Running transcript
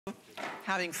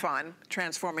having fun,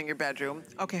 transforming your bedroom.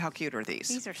 Okay, how cute are these?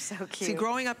 These are so cute. See,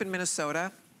 growing up in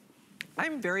Minnesota,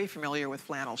 I'm very familiar with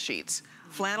flannel sheets.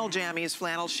 Flannel jammies,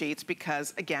 flannel sheets,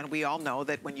 because again, we all know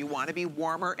that when you want to be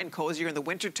warmer and cozier in the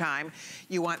wintertime,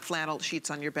 you want flannel sheets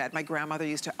on your bed. My grandmother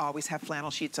used to always have flannel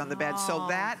sheets on the bed. So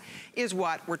that is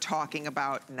what we're talking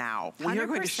about now. We are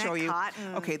going to show you.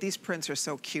 Cotton. Okay, these prints are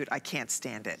so cute. I can't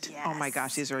stand it. Yes. Oh my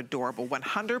gosh, these are adorable.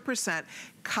 100%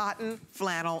 cotton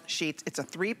flannel sheets. It's a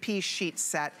 3-piece sheet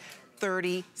set.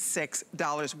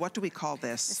 $36. What do we call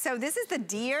this? So this is the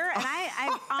deer, and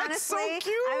I honestly,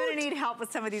 so I'm gonna need help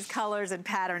with some of these colors and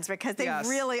patterns because they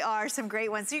really are some great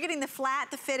ones. So you're getting the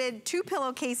flat, the fitted, 2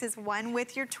 pillowcases, one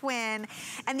with your twin,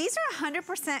 and these are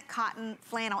 100% cotton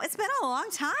flannel. It's been a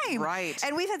long time. Right.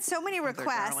 And we've had so many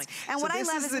requests. And so what I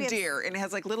love is the deer, and it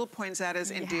has like little poinsettias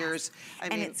and deers. I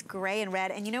mean, it's gray and red.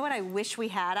 And you know what I wish we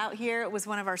had out here? It was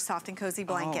one of our soft and cozy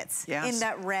blankets. In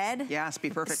that red. Yes,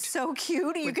 be perfect. So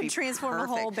cute. You can transform the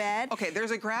whole bed. Okay,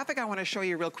 there's a graphic I want to show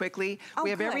you real quickly. We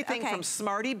have everything from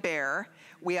Smarty Bear.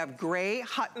 We have gray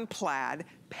Hutton Plaid,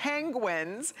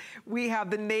 penguins. We have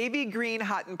the navy green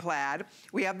Hutton Plaid.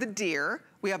 We have the deer.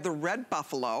 We have the red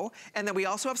buffalo. And then we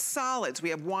also have solids. We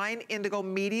have wine, indigo,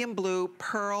 medium blue,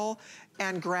 pearl,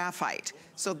 and graphite.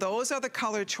 So those are the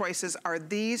color choices. Are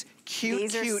these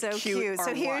cute, These are so cute.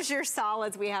 So here's your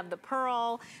solids. We have the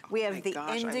pearl, we have the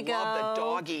indigo, I love the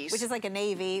doggies, which is like a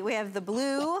navy. We have the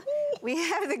blue, we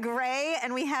have the gray,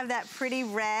 and we have that pretty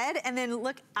red. And then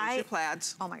look, your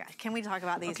plaids. Oh my gosh, can we talk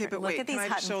about these? Okay, but look wait, at these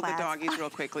can I just show plaids. the doggies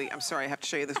real quickly? I'm sorry, I have to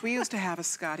show you this. We used to have a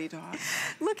Scotty dog.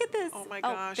 Look at this. Oh my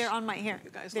gosh. Oh, they're on my hair. You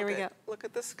guys, there we go. Look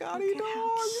at the Scotty dog.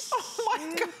 Oh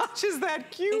my gosh, is that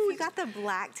cute? If you got the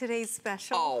black today's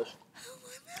special. Oh.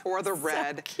 Or the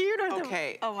red. So cute.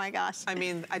 Okay. Oh my gosh. I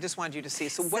mean, I just wanted you to see.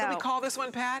 So what do we call this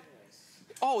one, Pat?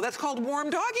 Oh, that's called warm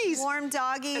doggies. Warm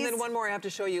doggies. And then one more I have to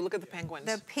show you. Look at the penguins.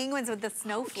 The penguins with the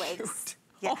snowflakes.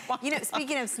 Yeah. Oh you know,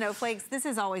 speaking of snowflakes, this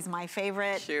is always my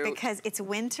favorite because it's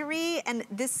wintry, and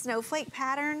this snowflake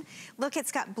pattern, look,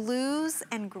 it's got blues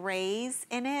and grays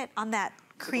in it on that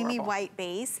creamy white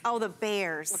base. Oh, the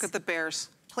bears. Look at the bears.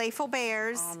 Playful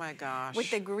bears. Oh my gosh. With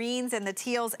the greens and the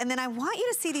teals. And then I want you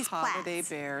to see these holiday plaids.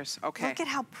 bears. Okay. Look at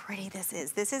how pretty this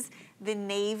is. This is the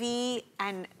navy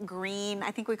and green,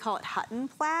 I think we call it Hutton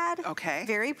Plaid. Okay.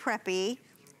 Very preppy.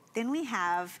 Then we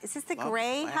have, is this the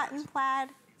gray Hutton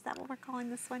Plaid? Is that what we're calling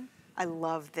this one? I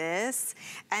love this.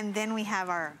 And then we have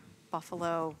our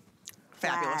buffalo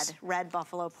plaid, red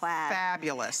buffalo plaid.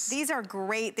 Fabulous. These are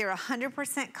great. They're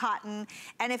 100% cotton.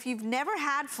 And if you've never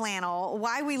had flannel,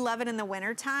 why we love it in the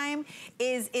wintertime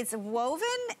is it's woven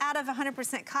out of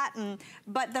 100% cotton,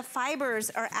 but the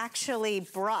fibers are actually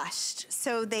brushed.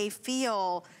 So they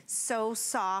feel so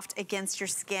soft against your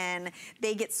skin.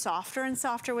 They get softer and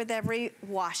softer with every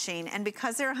washing. And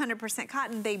because they're 100%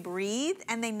 cotton, they breathe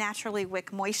and they naturally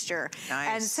wick moisture. Nice.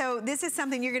 And so this is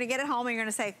something you're gonna get at home and you're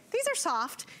gonna say, these are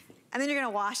soft. And then you're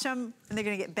gonna wash them, and they're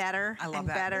gonna get better and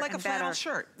better like and a flannel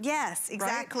shirt. Yes,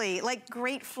 exactly. Right? Like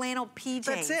great flannel PJs.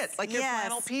 That's it, like your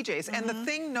flannel PJs. And the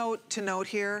thing to note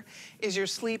here is you're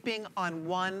sleeping on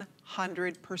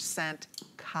 100%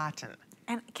 cotton.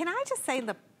 And can I just say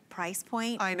the price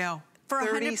point? I know. For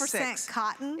 100%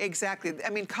 cotton? Exactly. I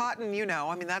mean, cotton, you know,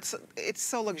 I mean, it's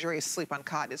so luxurious to sleep on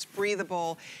cotton. It's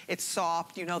breathable, it's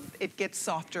soft, you know, it gets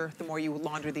softer the more you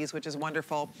launder these, which is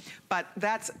wonderful. But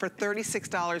that's for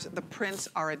 $36. The prints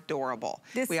are adorable.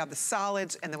 We have the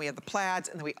solids, and then we have the plaids,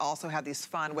 and then we also have these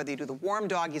fun, whether you do the warm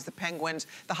doggies, the penguins,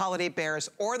 the holiday bears,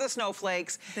 or the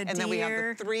snowflakes. And then we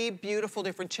have the 3 beautiful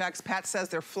different checks. Pat says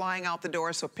they're flying out the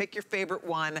door, so pick your favorite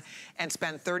one and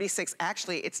spend $36.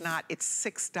 Actually, it's not, it's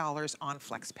 $6 on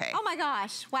FlexPay. Oh my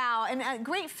gosh, wow. And a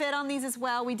great fit on these as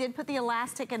well. We did put the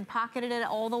elastic and pocketed it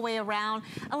all the way around.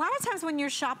 A lot of times when you're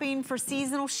shopping for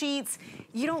seasonal sheets,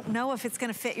 you don't know if it's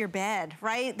gonna fit your bed,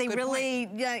 right? They really,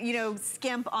 you know,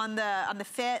 skimp on the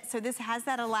fit. So this has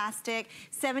that elastic,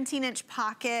 17-inch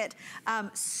pocket,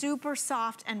 super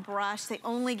soft and brushed. They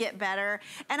only get better.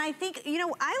 And I think, you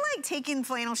know, I like taking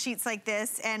flannel sheets like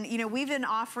this, and you know, we've been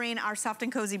offering our soft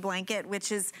and cozy blanket,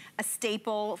 which is a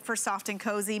staple for soft and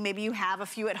cozy. Maybe you have a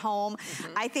few at home.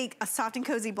 I think a soft and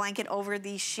cozy blanket over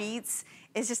these sheets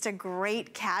is just a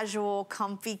great casual,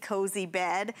 comfy, cozy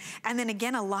bed. And then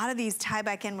again, a lot of these tie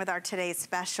back in with our today's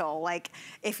special. Like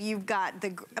if you've got the,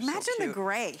 imagine the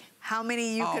gray, how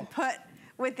many you could put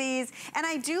with these. And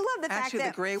I do love the fact that actually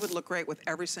the gray would look great with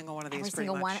every single one of these. Every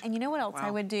single one. And you know what else I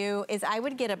would do is I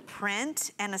would get a print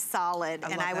and a solid,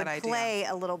 and I would play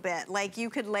a little bit. Like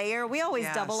you could layer. We always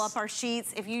double up our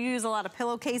sheets. If you use a lot of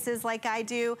pillowcases like I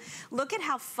do, look at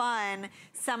how fun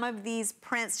some of these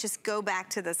prints just go back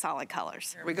to the solid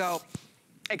colors. Here we go.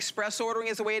 Express ordering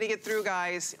is a way to get through,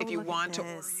 guys. If you look at want to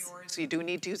order this. yours, you do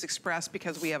need to use Express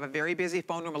because we have a very busy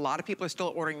phone room. A lot of people are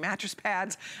still ordering mattress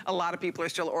pads. A lot of people are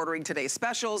still ordering today's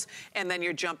specials. And then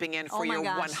you're jumping in for your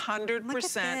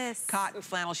 100% cotton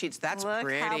flannel sheets. That's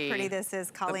pretty. Look how pretty this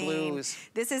is, Colleen. The blues.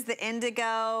 This is the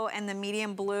indigo and the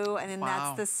medium blue, and then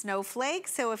that's the snowflake.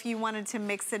 So if you wanted to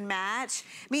mix and match,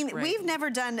 I mean, we've never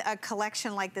done a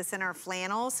collection like this in our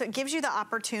flannel, so it gives you the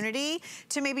opportunity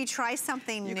to maybe try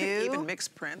something new. You could even mix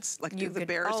prints, like do the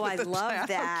bears with the love plaid.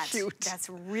 that. Cute. That's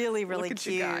really, really Look at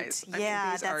cute. You guys. I mean,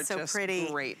 that's so pretty.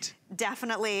 Great.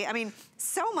 Definitely. I mean,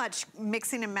 so much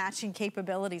mixing and matching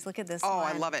capabilities. Look at this one. Oh,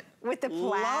 I love it. With the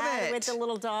plaid, with the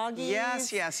little doggies.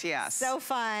 Yes, yes, yes. So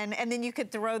fun. And then you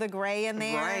could throw the gray in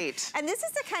there. Right. And this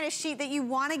is the kind of sheet that you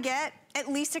want to get at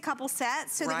least a couple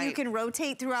sets so that you can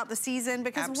rotate throughout the season,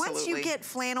 because once you get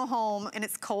flannel home and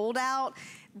it's cold out,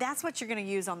 that's what you're going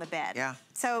to use on the bed. Yeah.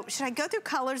 So should I go through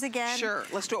colors again? Sure.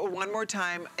 Let's do it one more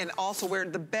time. And also, where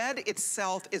the bed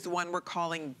itself is the one we're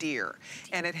calling deer.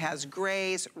 And it has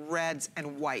grays, reds,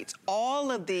 and whites.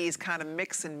 All of these kind of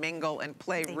mix and mingle and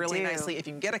play really nicely. If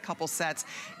you can get a couple sets,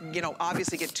 you know,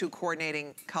 obviously get 2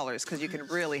 coordinating colors, because you can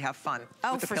really have fun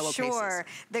with the pillowcases. Oh, for sure.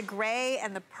 The gray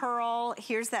and the pearl.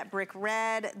 Here's that brick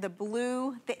red. The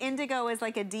blue. The indigo is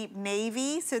like a deep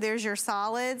navy. So there's your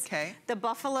solids. Okay. The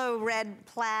buffalo red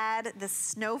plaid. The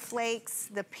snowflakes.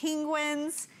 The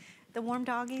penguins. The warm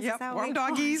doggies. Yep, is that warm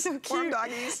doggies. So cute. Warm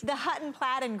doggies. The Hutton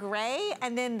plaid and gray,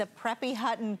 and then the preppy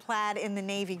Hutton plaid in the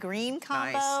navy green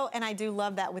combo. Nice. And I do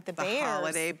love that with the bears. The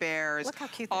holiday bears. Look how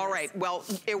cute that All is. right, well,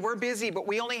 we're busy, but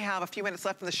we only have a few minutes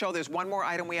left in the show. There's one more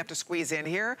item we have to squeeze in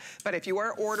here. But if you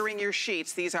are ordering your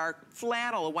sheets, these are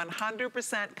flannel,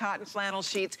 100% cotton flannel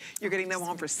sheets. You're getting them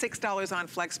home for $6 on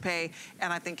FlexPay,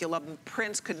 and I think you'll love them.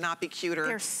 Prints could not be cuter.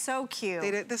 They're so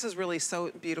cute. This is really so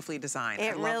beautifully designed.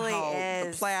 It I love really how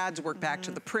is. the plaids work back to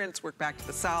the prints, work back to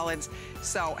the solids.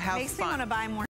 So have fun. Makes me want to buy more